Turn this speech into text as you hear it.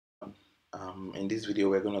In this video,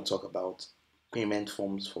 we're going to talk about payment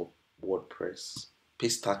forms for WordPress,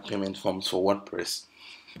 Paystack payment forms for WordPress.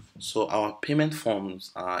 So our payment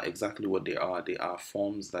forms are exactly what they are. They are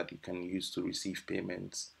forms that you can use to receive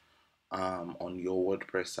payments on your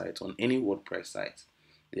WordPress site, on any WordPress site.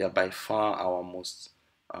 They are by far our most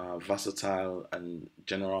versatile and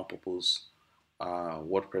general purpose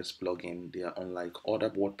WordPress plugin. They are unlike other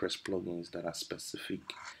WordPress plugins that are specific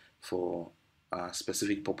for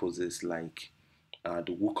specific purposes, like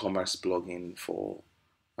the WooCommerce plugin for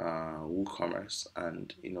WooCommerce,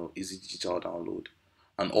 and easy digital download,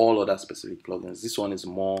 and all other specific plugins. This one is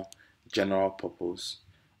more general purpose,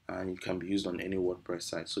 and it can be used on any WordPress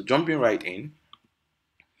site. So jumping right in,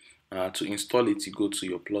 to install it, you go to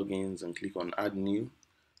your plugins and click on Add New,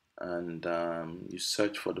 and you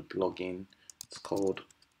search for the plugin. It's called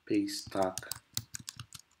Paystack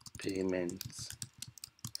Payment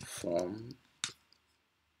Forms,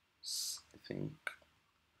 I think.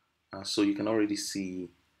 So you can already see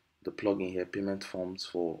the plugin here, Payment Forms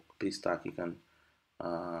for Paystack. You can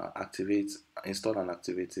install and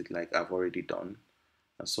activate it like I've already done.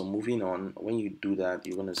 And so moving on, when you do that,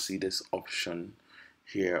 you're going to see this option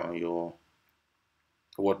here on your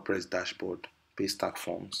WordPress dashboard, Paystack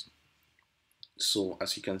Forms. So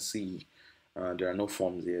as you can see, there are no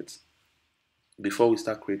forms yet. Before we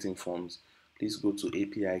start creating forms, please go to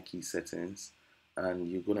API key settings, and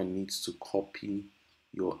you're going to need to copy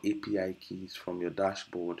your API keys from your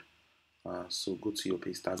dashboard. So go to your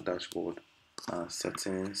Paystack dashboard,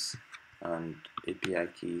 settings, and API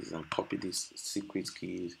keys, and copy these secret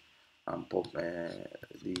keys and pop the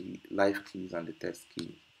live keys and the test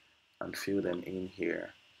key, and fill them in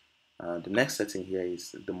here. The next setting here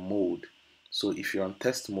is the mode. So if you're on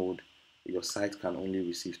test mode, your site can only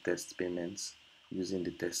receive test payments using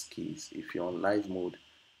the test keys. If you're on live mode,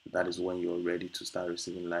 that is when you're ready to start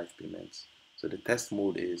receiving live payments. So the test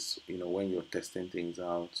mode is, when you're testing things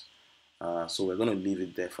out. So we're going to leave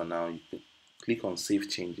it there for now. You can click on Save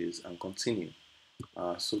Changes and continue.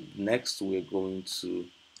 So next, we're going to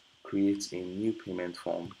create a new payment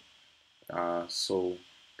form. So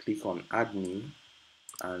click on Add New,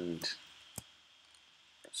 and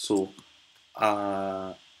so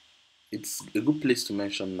it's a good place to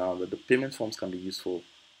mention now that the payment forms can be used for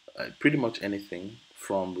pretty much anything,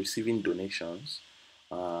 from receiving donations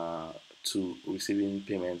to receiving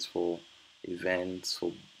payments for events,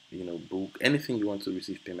 for book, anything you want to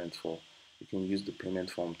receive payment for. You can use the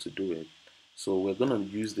payment form to do it. So we're going to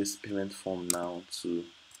use this payment form now to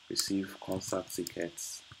receive concert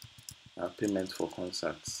tickets, payment for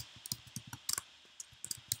concerts.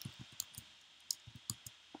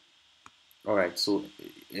 All right, so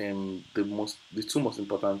the two most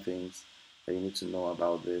important things that you need to know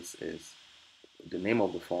about this is the name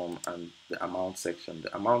of the form and the amount section.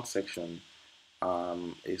 The amount section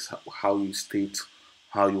is how you state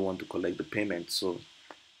how you want to collect the payment. So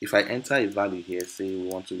if I enter a value here, say we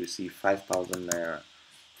want to receive 5,000 naira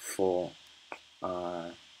for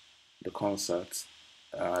the concert,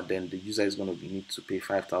 then the user is going to need to pay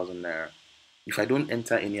 5,000 naira. If I don't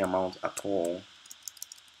enter any amount at all,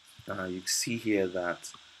 you see here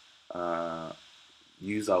that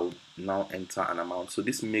user will now enter an amount. So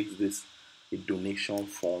this makes this a donation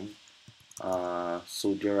form.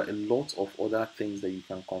 So there are a lot of other things that you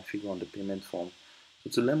can configure on the payment form. So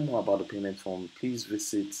to learn more about the payment form, please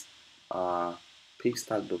visit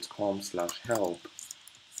paystack.com/help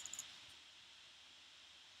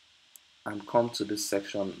and come to this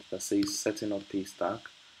section that says setting up Paystack,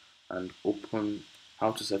 and open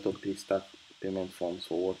how to set up Paystack payment forms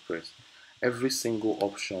for WordPress. Every single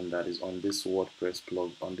option that is on this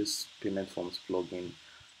on this payment forms plugin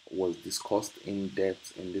was discussed in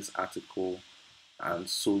depth in this article, and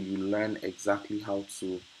so you learn exactly how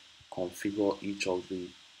to configure each of the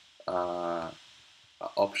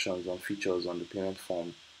options and features on the payment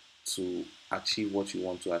form to achieve what you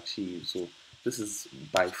want to achieve. So this is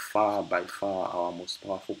by far our most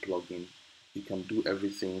powerful plugin. You can do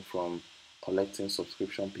everything from collecting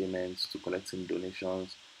subscription payments to collecting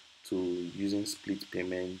donations to using split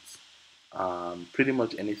payments. Pretty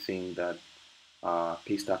much anything that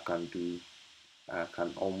Paystack can do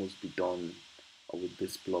can almost be done with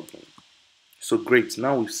this plugin. So great,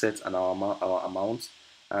 now we've set our amount,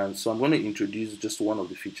 and so I'm going to introduce just one of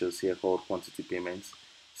the features here called quantity payments.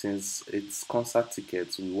 Since it's concert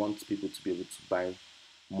tickets, we want people to be able to buy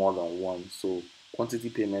more than one. So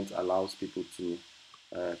quantity payment allows people to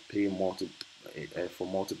pay for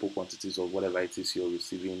multiple quantities of whatever it is you're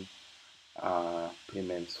receiving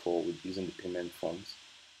payments for with using the payment forms.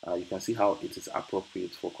 You can see how it is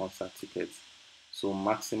appropriate for concert tickets. So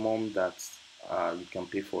maximum that you can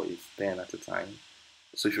pay for is 10 at a time.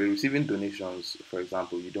 So if you're receiving donations, for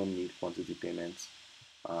example, you don't need quantity payments.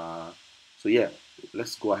 Uh, so yeah,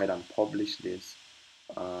 let's go ahead and publish this.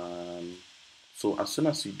 Um, so as soon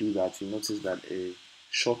as you do that, you notice that a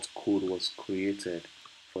short code was created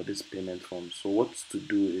for this payment form. So what to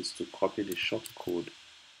do is to copy the short code.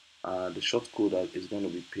 The short code is going to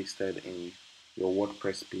be pasted in your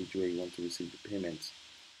WordPress page where you want to receive the payments.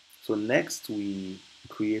 So next we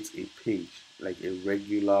create a page, like a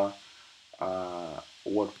regular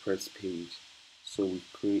WordPress page. So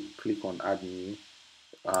we click on add new.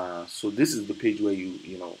 So this is the page where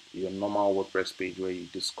you know your normal WordPress page where you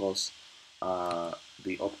discuss uh,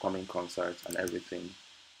 the upcoming concerts and everything.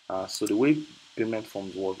 So the way payment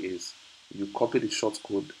forms work is you copy the short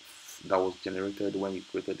code that was generated when you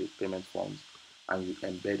created the payment forms and you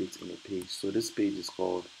embed it in a page. So this page is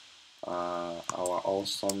called our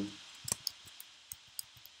awesome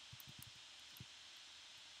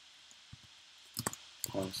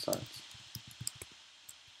concert.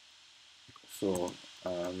 So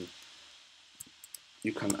um,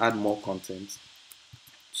 you can add more content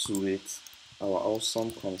to it. Our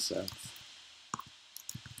awesome concert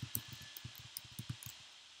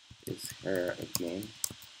is here again.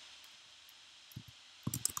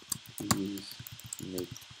 Please make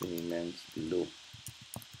payments below.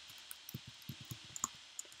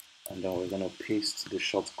 And then we're going to paste the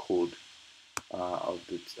short code of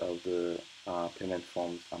the payment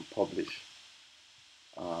forms and publish.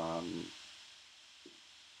 Um,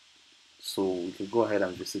 so we can go ahead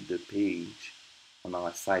and visit the page on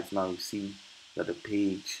our site. Now you see that the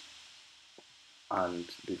page and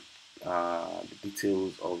the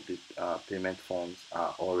details of the payment forms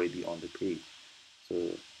are already on the page.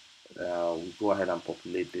 So we go ahead and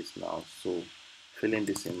populate this now. So filling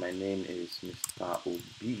this in, my name is Mr.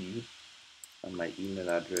 OB and my email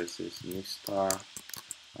address is mr@ob.com.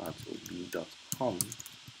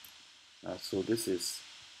 So this is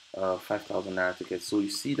 5,000 naira ticket. So you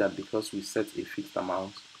see that because we set a fixed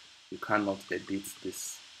amount, you cannot edit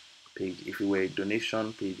this page. If it were a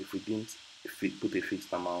donation page, if we didn't put a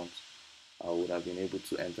fixed amount, I would have been able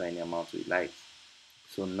to enter any amount we like.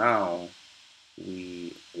 So now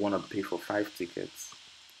we want to pay for 5 tickets,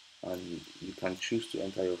 and you can choose to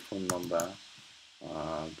enter your phone number.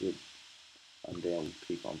 Good, and then we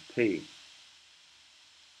click on pay.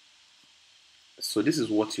 So this is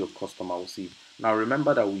what your customer will see. Now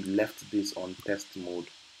remember that we left this on test mode.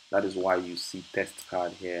 That is why you see test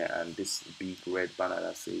card here and this big red banner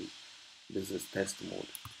that says this is test mode.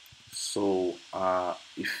 So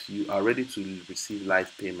if you are ready to receive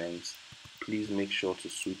live payments, please make sure to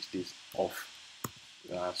switch this off.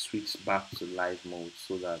 Switch back to live mode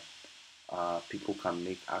so that people can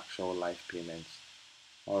make actual live payments.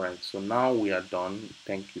 Alright, so now we are done.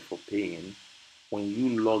 Thank you for paying. When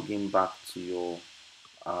you log in back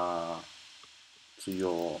uh, to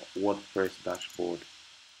your WordPress dashboard,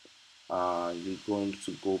 you're going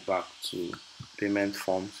to go back to payment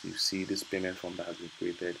forms. You see this payment form that has been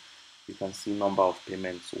created. You can see number of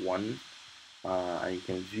payments 1, and you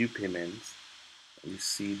can view payments. You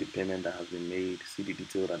see the payment that has been made, see the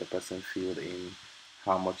detail that the person filled in,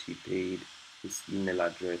 how much he paid, his email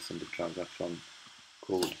address, and the transaction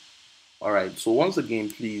code. All right, so once again,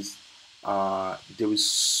 please, there is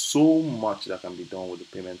so much that can be done with the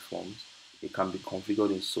payment forms. It can be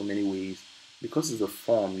configured in so many ways. Because it's a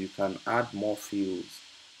form, you can add more fields.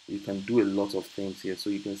 You can do a lot of things here.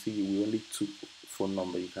 So you can see we only took phone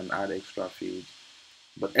number. You can add extra fields.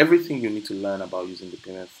 But everything you need to learn about using the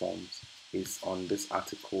payment forms is on this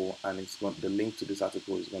article, and the link to this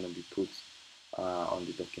article is going to be put on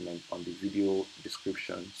the document, on the video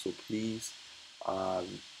description. So please um,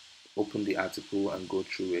 open the article and go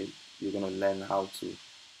through it. You're going to learn how to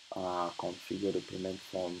configure the payment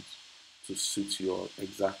forms to suit your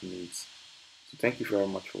exact needs. So thank you very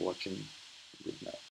much for watching. Good night.